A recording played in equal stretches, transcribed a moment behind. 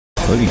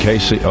Look at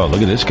KC. Oh,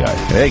 look at this guy.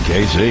 Hey,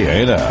 KC.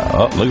 Hey, now.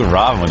 Oh, look at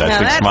Robin with that now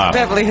big that's smile.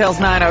 Beverly Hills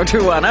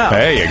 90210.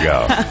 There you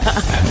go.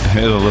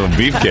 Here's a little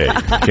beefcake.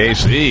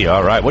 KC.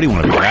 All right. What do you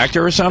want to be, an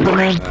actor or something,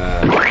 man?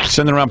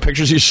 Sending around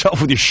pictures of yourself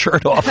with your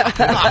shirt off.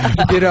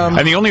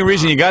 And the only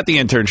reason you got the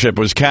internship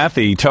was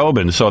Kathy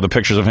Tobin saw the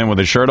pictures of him with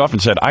his shirt off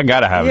and said, I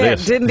got to have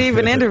this. Didn't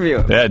even interview.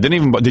 Yeah, didn't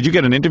even. Did you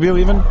get an interview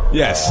even?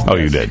 Yes. Oh,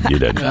 you did. You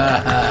did.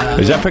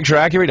 Is that picture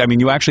accurate? I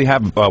mean, you actually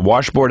have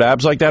washboard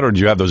abs like that, or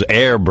do you have those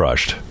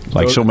airbrushed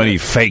like so many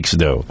fakes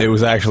do? It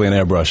was actually an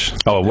airbrush.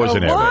 Oh, it was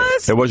an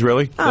airbrush. It was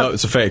really? No,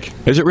 it's a fake.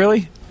 Is it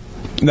really?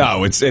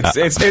 No, it's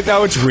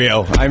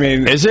real. I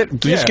mean, is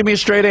it? Just give me a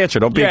straight answer.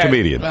 Don't be a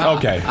comedian.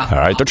 Okay. All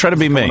right. Don't try to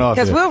be me.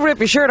 Because we'll rip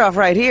your shirt off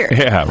right here.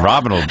 Yeah,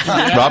 Robin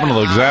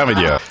will examine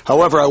you.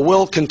 However, I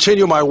will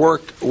continue my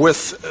work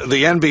with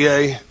the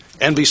NBA,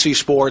 NBC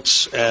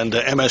Sports, and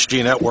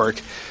MSG Network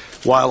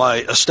while I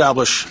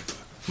establish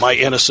my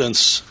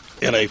innocence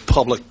in a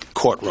public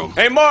courtroom.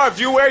 Hey, Marv,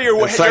 you wear your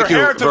hair to bed? Thank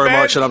you very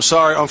much, and I'm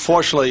sorry.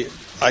 Unfortunately,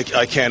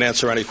 I can't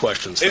answer any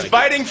questions. Is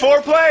biting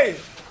foreplay?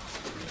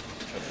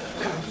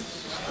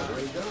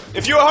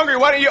 If you're hungry,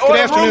 why don't you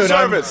order room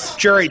service? I'm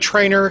Jerry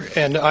Trainer,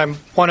 and I'm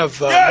one of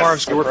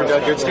Marv's. You work for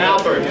Dad Goodstein?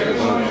 Albert.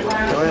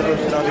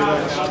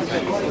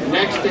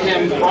 Next to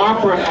him,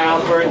 Barbara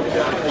Albert.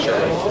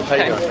 How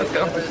you doing? Let's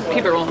go.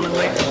 Keep it rolling,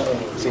 wait.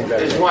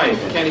 His wife,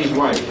 Kenny's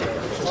wife.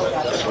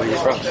 That's where you're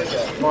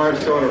from.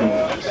 Marv's daughter.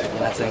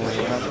 That's English.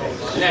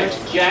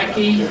 Next,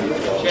 Jackie,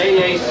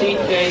 Jackie.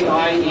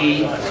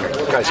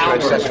 Guys, can I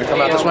just ask you to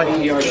come out this way?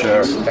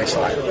 Sure. Thanks a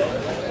lot.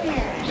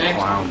 Next,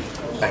 wow.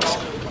 Thanks.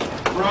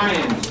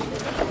 Ryan.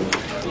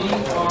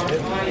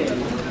 B-R-I-N.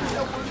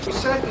 We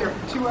sat there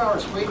for 2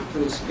 hours waiting for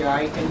this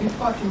guy, and you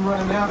fucking run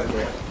him out of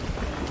there.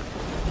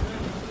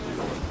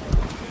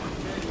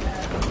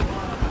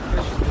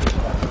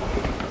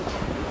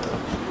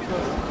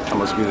 I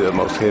must be the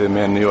most hated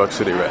man in New York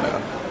City right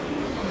now.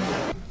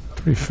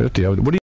 350. What do you